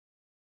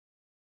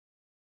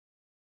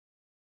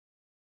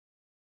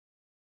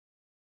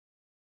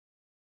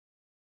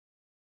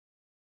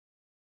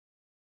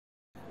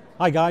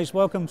Hi guys,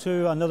 welcome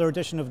to another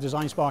edition of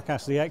DesignSpark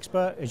Ask the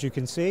Expert. As you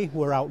can see,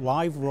 we're out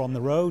live, we're on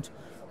the road,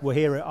 we're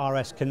here at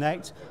RS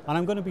Connect, and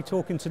I'm going to be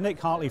talking to Nick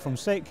Hartley from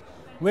SICK.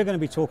 We're going to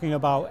be talking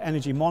about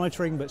energy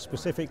monitoring, but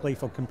specifically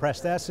for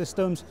compressed air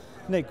systems.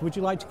 Nick, would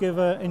you like to give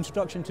an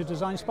introduction to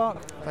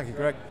DesignSpark? Thank you,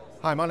 Greg.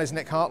 Hi, my name is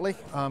Nick Hartley.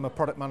 I'm a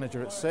product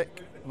manager at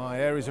SICK. My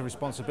areas of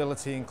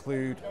responsibility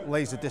include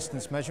laser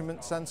distance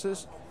measurement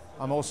sensors.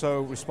 I'm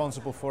also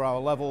responsible for our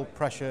level,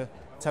 pressure,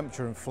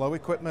 temperature and flow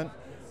equipment.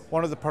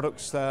 One of the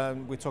products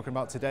we're talking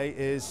about today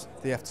is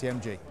the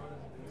FTMg.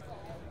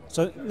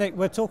 So Nick,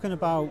 we're talking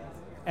about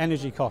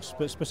energy costs,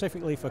 but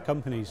specifically for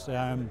companies.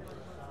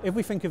 If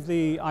we think of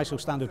the ISO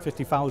standard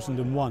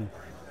 50001,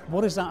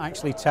 what is that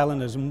actually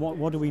telling us, and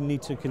what do we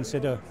need to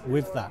consider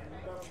with that?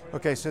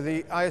 Okay, so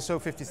the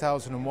ISO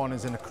 50001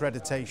 is an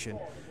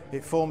accreditation.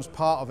 It forms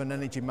part of an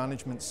energy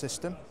management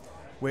system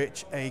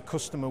which a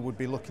customer would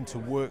be looking to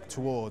work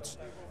towards.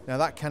 Now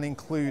that can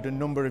include a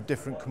number of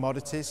different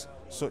commodities,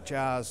 such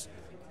as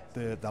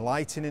the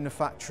lighting in the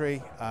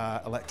factory,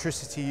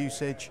 electricity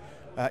usage,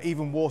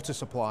 even water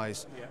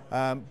supplies,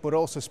 but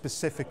also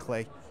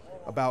specifically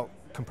about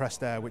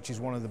compressed air, which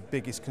is one of the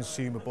biggest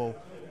consumable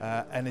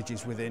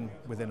energies within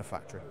a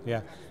factory.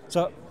 Yeah,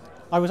 so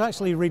I was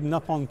actually reading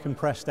up on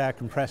compressed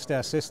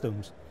air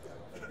systems,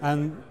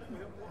 and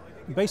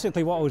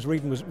basically what I was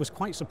reading was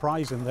quite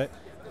surprising that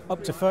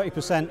up to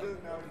 30%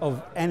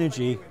 of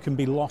energy can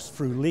be lost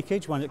through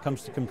leakage when it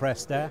comes to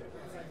compressed air.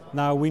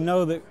 Now we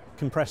know that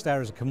compressed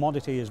air as a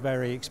commodity is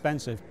very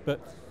expensive, but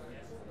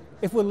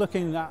if we're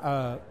looking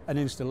at an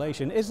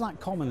installation, is that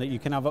common that you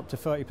can have up to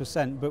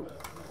 30%,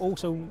 but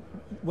also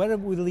where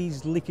will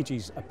these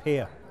leakages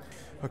appear?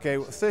 Okay,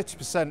 well,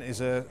 30%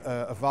 is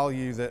a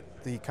value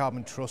that the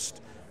Carbon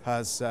Trust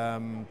has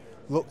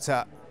looked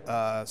at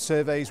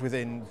surveys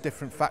within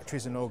different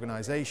factories and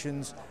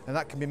organisations, and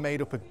that can be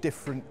made up of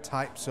different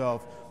types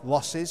of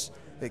losses.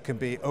 It can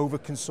be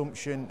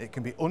overconsumption, it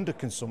can be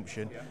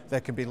underconsumption, there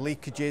can be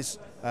leakages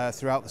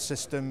throughout the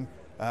system,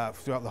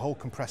 throughout the whole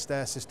compressed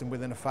air system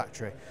within a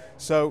factory.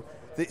 So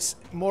it's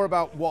more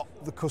about what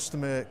the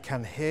customer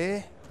can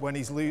hear when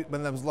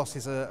those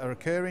losses are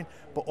occurring,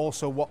 but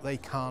also what they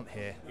can't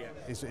hear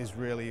is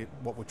really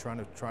what we're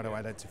trying to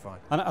identify.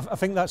 And I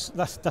think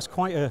that's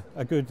quite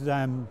a good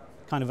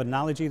kind of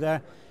analogy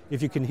there.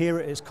 If you can hear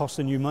it, it's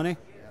costing you money.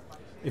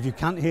 If you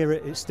can't hear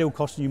it, it's still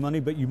costing you money,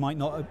 but you might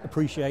not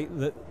appreciate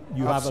that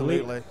you have a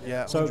leak. Absolutely,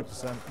 yeah,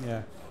 100%.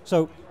 Yeah.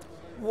 So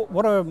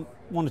what I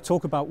want to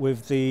talk about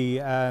with the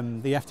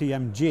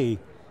FTMg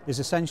is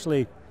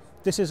essentially,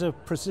 this is a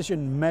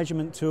precision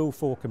measurement tool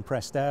for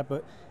compressed air,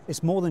 but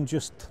it's more than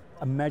just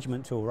a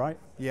measurement tool, right?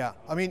 Yeah,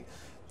 I mean,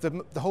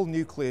 the whole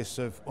nucleus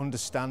of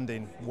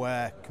understanding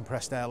where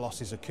compressed air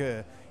losses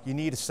occur, you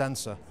need a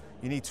sensor.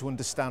 You need to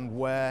understand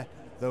where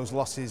those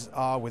losses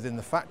are within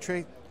the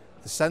factory.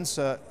 The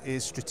sensor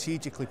is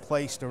strategically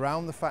placed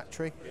around the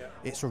factory.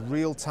 It's a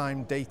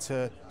real-time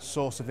data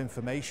source of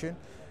information.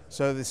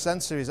 So the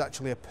sensor is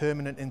actually a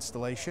permanent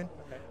installation,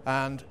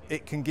 and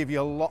it can give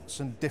you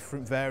lots of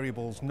different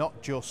variables, not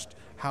just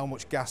how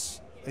much gas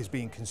is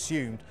being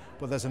consumed,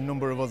 but there's a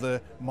number of other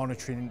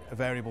monitoring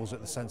variables that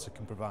the sensor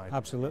can provide.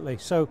 Absolutely.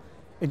 So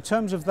in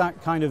terms of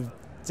that kind of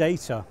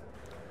data,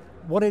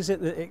 what is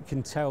it that it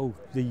can tell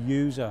the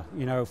user?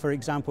 You know, for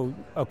example,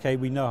 okay,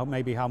 we know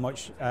maybe how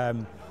much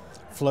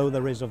flow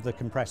there is of the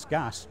compressed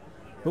gas,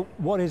 but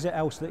what is it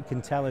else that it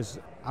can tell us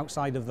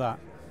outside of that?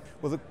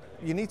 Well,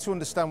 you need to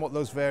understand what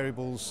those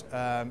variables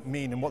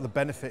mean and what the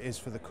benefit is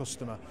for the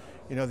customer.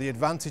 You know, the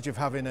advantage of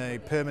having a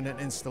permanent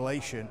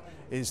installation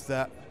is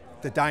that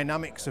the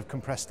dynamics of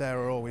compressed air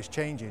are always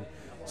changing.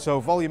 So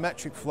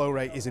volumetric flow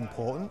rate is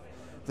important.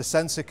 The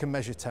sensor can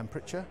measure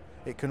temperature.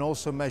 It can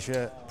also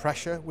measure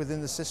pressure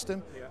within the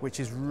system, which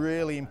is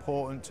really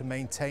important to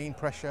maintain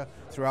pressure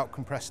throughout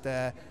compressed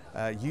air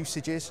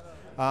usages.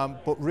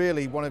 But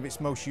really one of its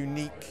most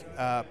unique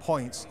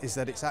points is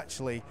that it's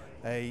actually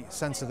a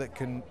sensor that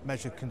can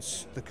measure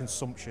the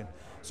consumption.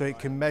 So it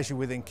can measure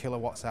within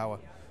kilowatts hour.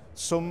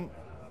 Some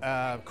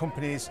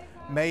companies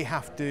may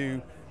have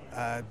to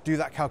do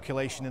that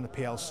calculation in the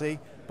PLC,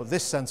 but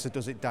this sensor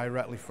does it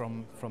directly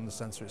from the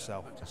sensor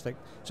itself. Fantastic.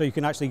 So you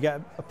can actually get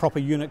a proper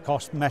unit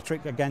cost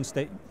metric against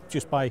it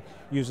just by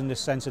using this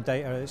sensor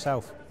data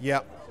itself? Yeah,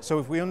 so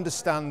if we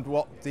understand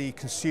what the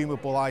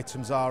consumable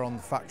items are on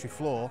the factory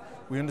floor,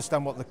 we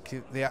understand what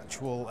the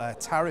actual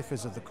tariff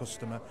is of the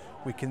customer,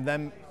 we can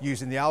then,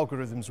 using the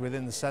algorithms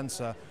within the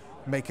sensor,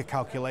 make a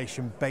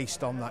calculation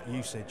based on that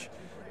usage.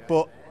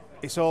 But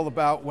it's all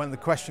about, when the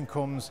question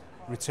comes,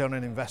 return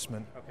on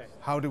investment. Okay.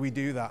 How do we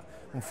do that?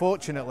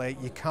 Unfortunately,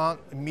 you can't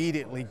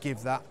immediately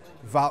give that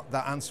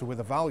answer with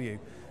a value.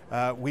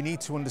 We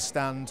need to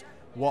understand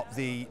what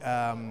the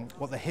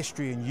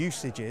history and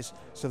usage is,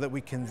 so that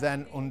we can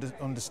then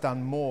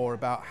understand more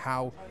about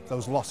how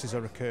those losses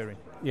are occurring.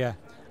 Yeah,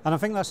 and I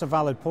think that's a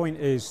valid point.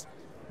 Is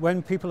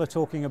when people are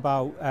talking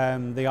about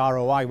the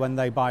ROI when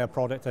they buy a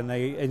product and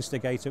they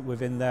instigate it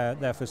within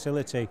their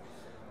facility,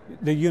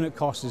 the unit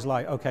cost is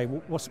like, okay,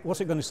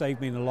 what's it going to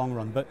save me in the long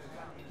run? But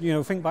You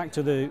know, think back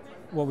to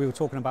what we were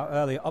talking about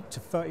earlier, up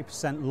to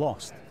 30%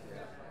 lost.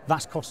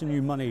 That's costing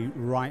you money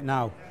right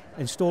now.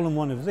 Installing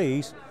one of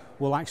these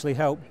will actually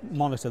help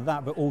monitor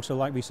that, but also,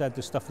 like we said,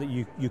 the stuff that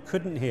you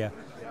couldn't hear.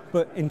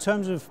 But in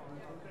terms of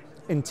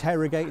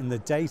interrogating the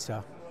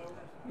data,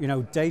 you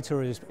know, data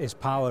is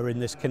power in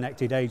this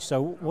connected age.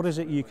 So what is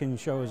it you can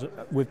show us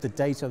with the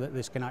data that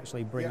this can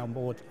actually bring on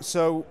board?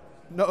 So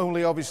not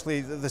only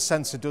obviously the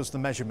sensor does the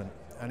measurement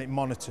and it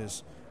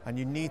monitors, and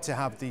you need to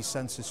have these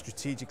sensors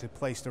strategically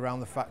placed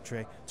around the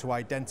factory to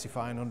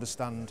identify and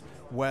understand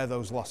where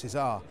those losses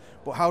are.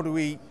 But how do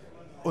we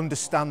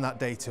understand that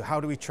data? How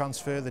do we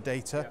transfer the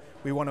data?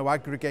 We want to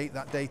aggregate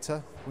that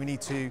data. We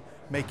need to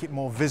make it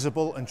more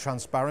visible and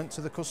transparent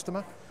to the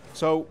customer.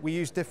 So we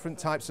use different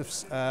types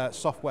of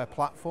software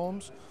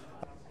platforms.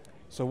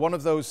 So one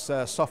of those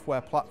software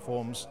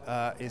platforms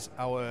is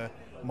our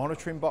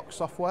monitoring box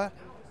software,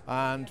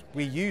 and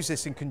we use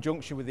this in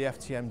conjunction with the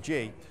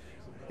FTMg.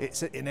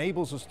 It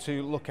enables us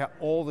to look at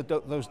all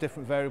those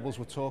different variables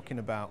we're talking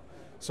about.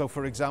 So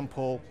for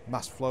example,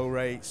 mass flow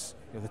rates,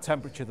 you know, the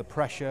temperature, the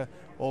pressure,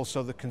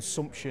 also the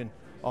consumption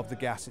of the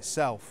gas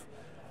itself.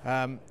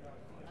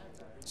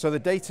 So the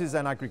data is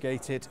then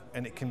aggregated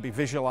and it can be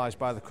visualized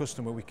by the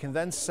customer. We can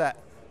then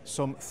set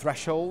some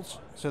thresholds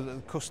so that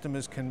the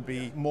customers can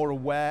be more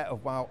aware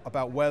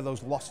about where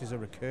those losses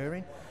are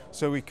occurring.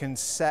 So we can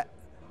set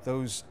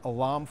those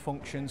alarm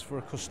functions for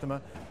a customer.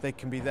 They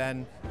can be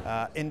then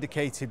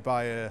indicated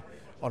by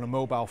on a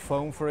mobile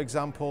phone, for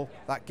example.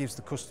 That gives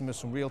the customer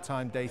some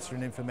real-time data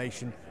and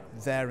information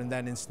there and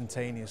then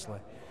instantaneously.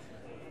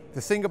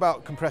 The thing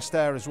about compressed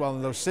air as well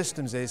in those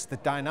systems is the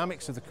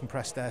dynamics of the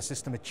compressed air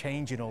system are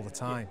changing all the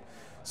time.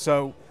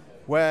 So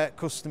where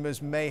customers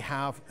may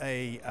have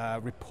a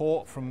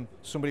report from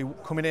somebody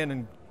coming in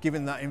and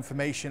giving that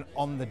information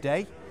on the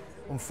day,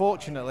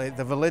 unfortunately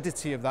the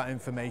validity of that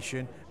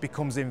information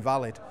becomes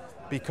invalid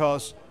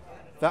because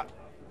that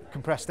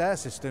compressed air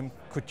system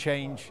could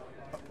change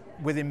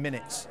within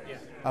minutes.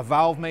 A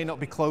valve may not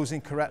be closing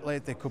correctly,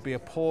 there could be a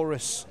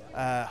porous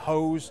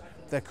hose,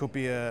 there could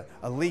be a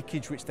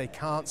leakage which they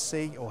can't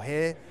see or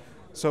hear.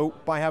 So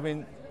by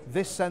having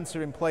this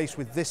sensor in place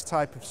with this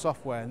type of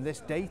software and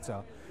this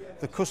data,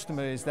 the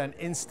customer is then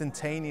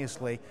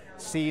instantaneously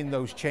seeing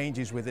those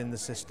changes within the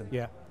system.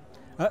 Yeah,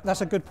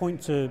 that's a good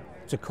point to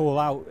call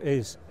out.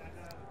 Is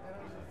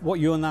what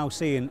you're now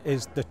seeing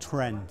is the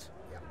trend.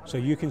 So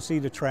you can see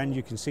the trend,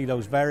 you can see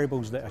those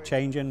variables that are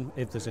changing.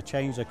 If there's a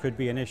change, there could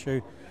be an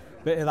issue.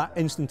 But at that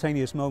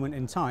instantaneous moment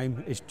in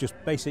time, it's just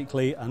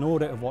basically an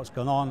audit of what's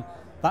gone on.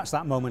 That's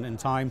that moment in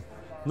time,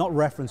 not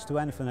reference to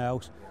anything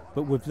else.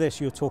 But with this,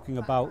 you're talking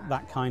about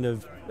that kind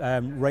of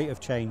rate of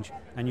change,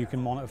 and you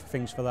can monitor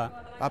things for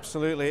that.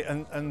 Absolutely,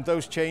 and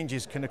those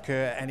changes can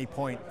occur at any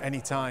point, any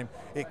time.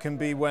 It can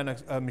be when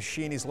a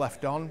machine is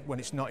left on, when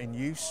it's not in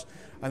use,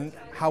 and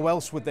how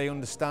else would they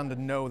understand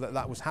and know that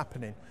that was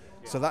happening?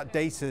 So that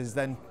data is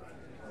then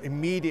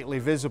immediately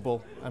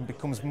visible and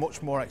becomes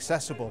much more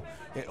accessible.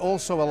 It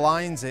also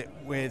aligns it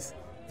with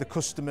the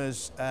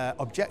customer's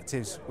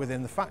objectives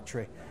within the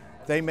factory.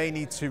 They may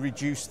need to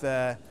reduce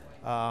their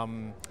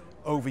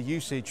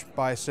overusage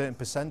by a certain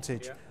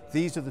percentage.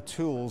 These are the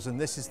tools, and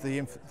this is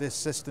the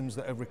systems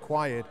that are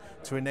required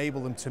to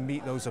enable them to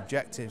meet those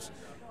objectives.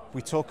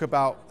 We talk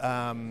about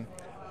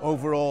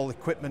overall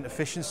equipment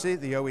efficiency,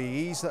 the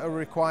OEEs that are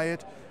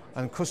required,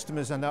 and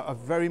customers are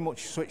very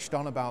much switched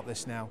on about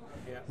this now,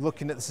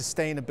 looking at the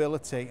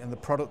sustainability and the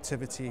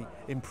productivity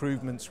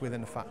improvements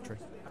within the factory.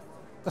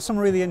 There's some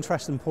really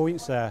interesting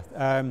points there.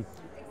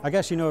 I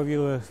guess, you know, if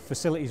you're a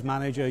facilities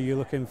manager, you're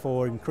looking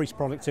for increased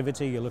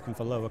productivity, you're looking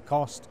for lower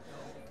cost.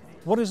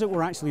 What is it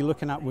we're actually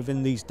looking at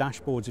within these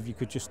dashboards, if you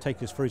could just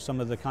take us through some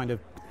of the kind of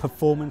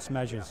performance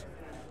measures?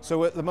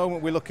 So at the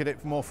moment we look at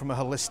it more from a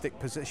holistic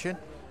position.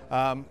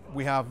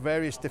 We have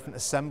various different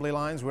assembly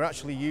lines. We're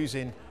actually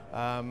using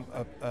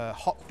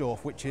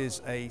Hopdorf, which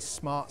is a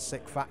smart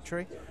SiC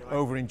factory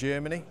over in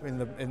Germany, in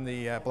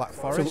the Black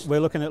Forest. So we're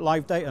looking at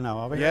live data now,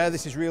 are we? Yeah,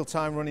 this is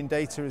real-time running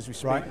data as we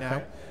speak now.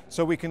 Okay.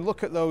 So we can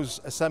look at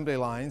those assembly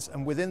lines,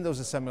 and within those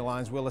assembly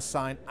lines we'll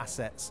assign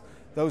assets.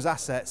 Those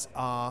assets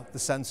are the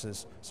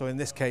sensors, so in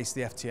this case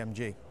the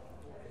FTMg.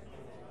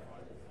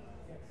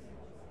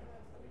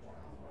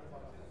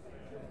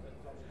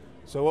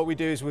 So what we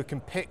do is we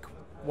can pick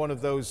one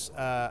of those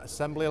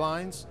assembly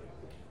lines.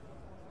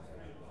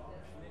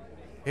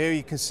 Here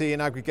you can see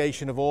an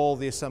aggregation of all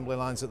the assembly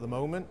lines at the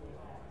moment.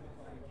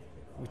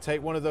 We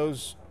take one of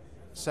those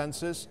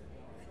sensors,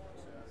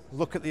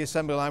 look at the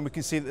assembly line. We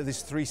can see that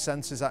there's 3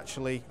 sensors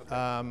actually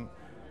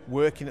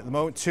working at the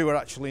moment. 2 are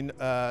actually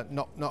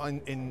not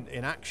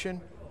in action.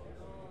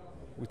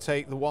 We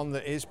take the one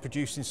that is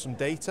producing some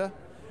data,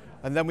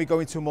 and then we go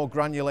into a more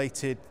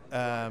granulated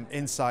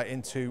insight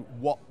into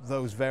what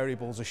those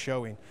variables are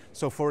showing.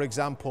 So for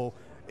example,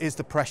 is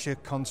the pressure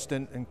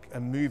constant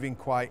and moving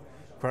quite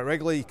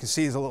regularly? You can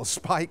see there's a little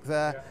spike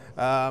there.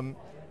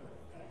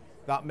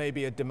 That may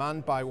be a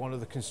demand by one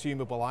of the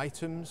consumable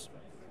items.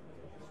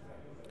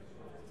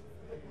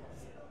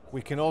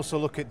 We can also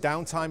look at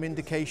downtime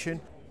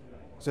indication.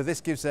 So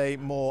this gives a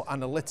more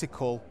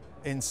analytical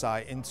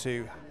insight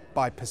into,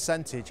 by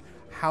percentage,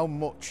 how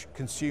much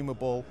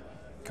consumable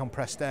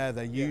compressed air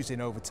they're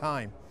using over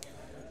time.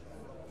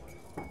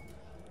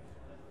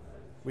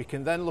 We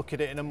can then look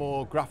at it in a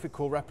more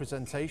graphical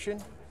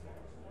representation.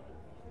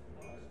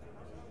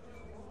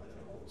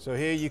 So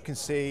here you can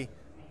see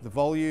the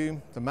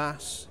volume, the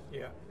mass.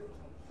 Yeah.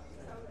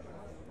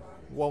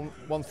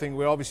 One thing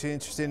we're obviously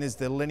interested in is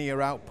the linear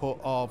output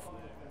of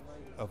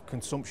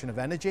consumption of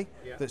energy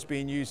that's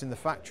being used in the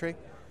factory.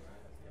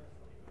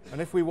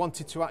 And if we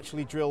wanted to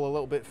actually drill a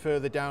little bit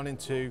further down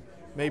into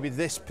maybe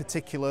this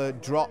particular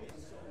drop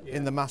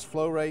in the mass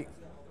flow rate,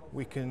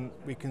 we can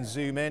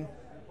zoom in.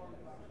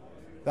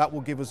 That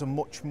will give us a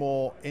much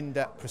more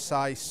in-depth,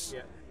 precise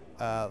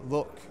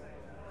look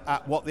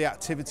at what the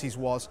activities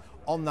was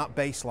on that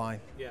baseline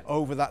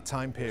over that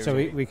time period. So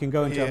we can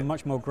go into a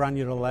much more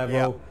granular level.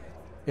 Yeah.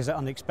 Is it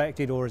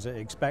unexpected or is it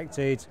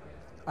expected?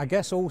 I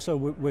guess also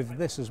with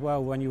this as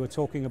well, when you were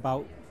talking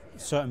about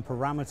certain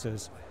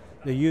parameters,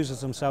 the users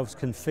themselves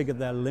configure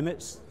their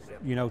limits,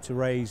 you know, to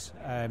raise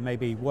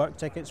maybe work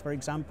tickets, for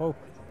example.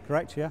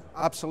 Correct, yeah?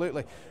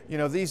 Absolutely. You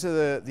know, these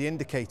are the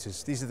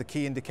indicators. These are the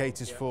key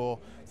indicators for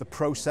the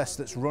process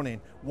that's running.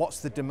 What's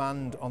the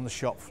demand on the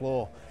shop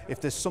floor?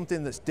 If there's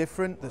something that's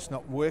different, that's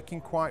not working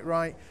quite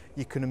right,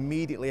 you can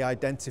immediately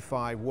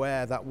identify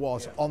where that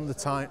was on the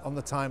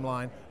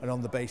timeline and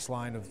on the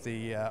baseline of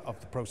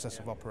the process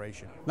of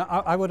operation. Now,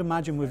 I would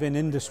imagine within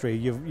industry,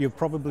 you've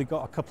probably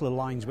got a couple of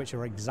lines which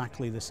are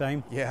exactly the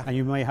same. Yeah. And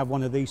you may have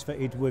one of these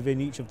fitted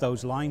within each of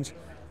those lines.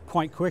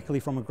 Quite quickly,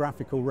 from a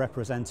graphical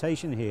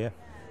representation here,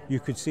 you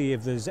could see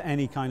if there's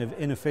any kind of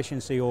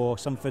inefficiency or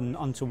something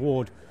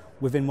untoward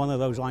within one of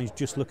those lines,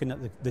 just looking at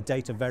the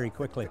data very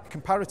quickly.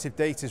 Comparative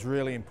data is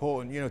really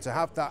important, you know, to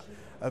have that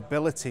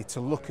ability to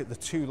look at the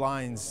two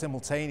lines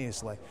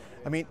simultaneously.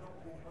 I mean,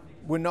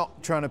 we're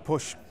not trying to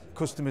push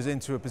customers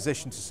into a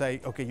position to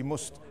say, okay, you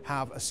must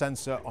have a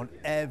sensor on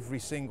every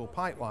single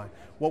pipeline.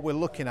 What we're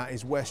looking at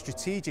is where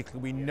strategically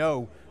we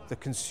know the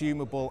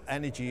consumable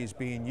energy is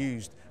being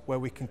used, where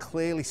we can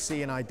clearly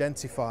see and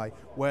identify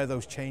where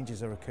those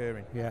changes are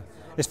occurring. Yeah,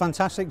 it's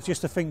fantastic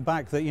just to think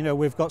back that, you know,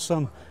 we've got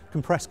some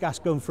compressed gas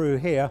going through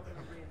here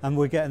and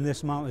we're getting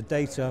this amount of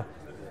data,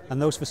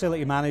 and those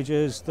facility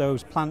managers,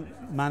 those plant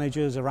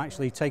managers are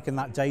actually taking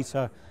that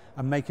data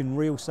and making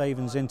real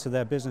savings into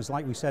their business.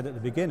 Like we said at the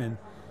beginning,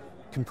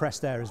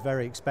 compressed air is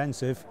very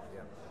expensive,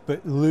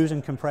 but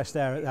losing compressed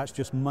air, that's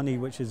just money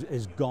which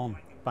is gone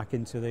back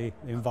into the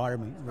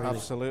environment, really.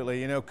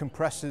 Absolutely. You know,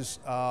 compressors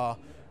are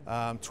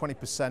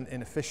 20%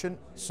 inefficient,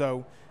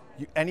 so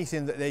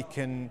anything that they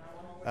can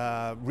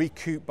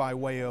recoup by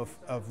way of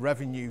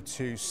revenue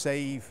to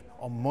save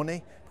on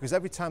money, because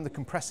every time the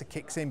compressor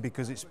kicks in,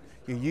 because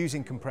you're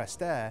using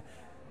compressed air,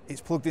 it's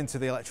plugged into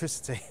the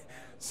electricity.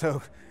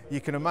 So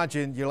you can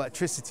imagine your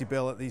electricity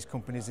bill at these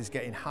companies is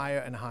getting higher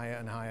and higher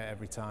and higher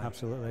every time.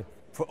 Absolutely.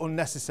 For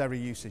unnecessary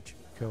usage.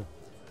 Cool.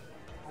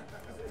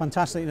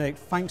 Fantastic, Nick.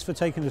 Thanks for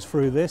taking us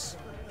through this.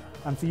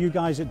 And for you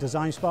guys at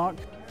DesignSpark,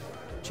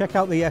 check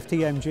out the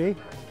FTMg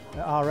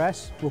at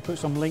RS. We'll put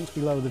some links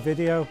below the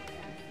video.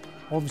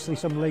 Obviously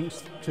some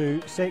links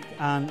to SICK,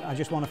 and I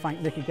just want to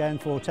thank Nick again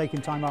for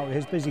taking time out of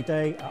his busy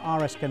day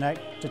at RS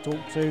Connect to talk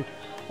to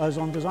us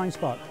on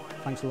DesignSpark.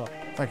 Thanks a lot.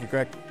 Thank you,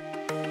 Greg.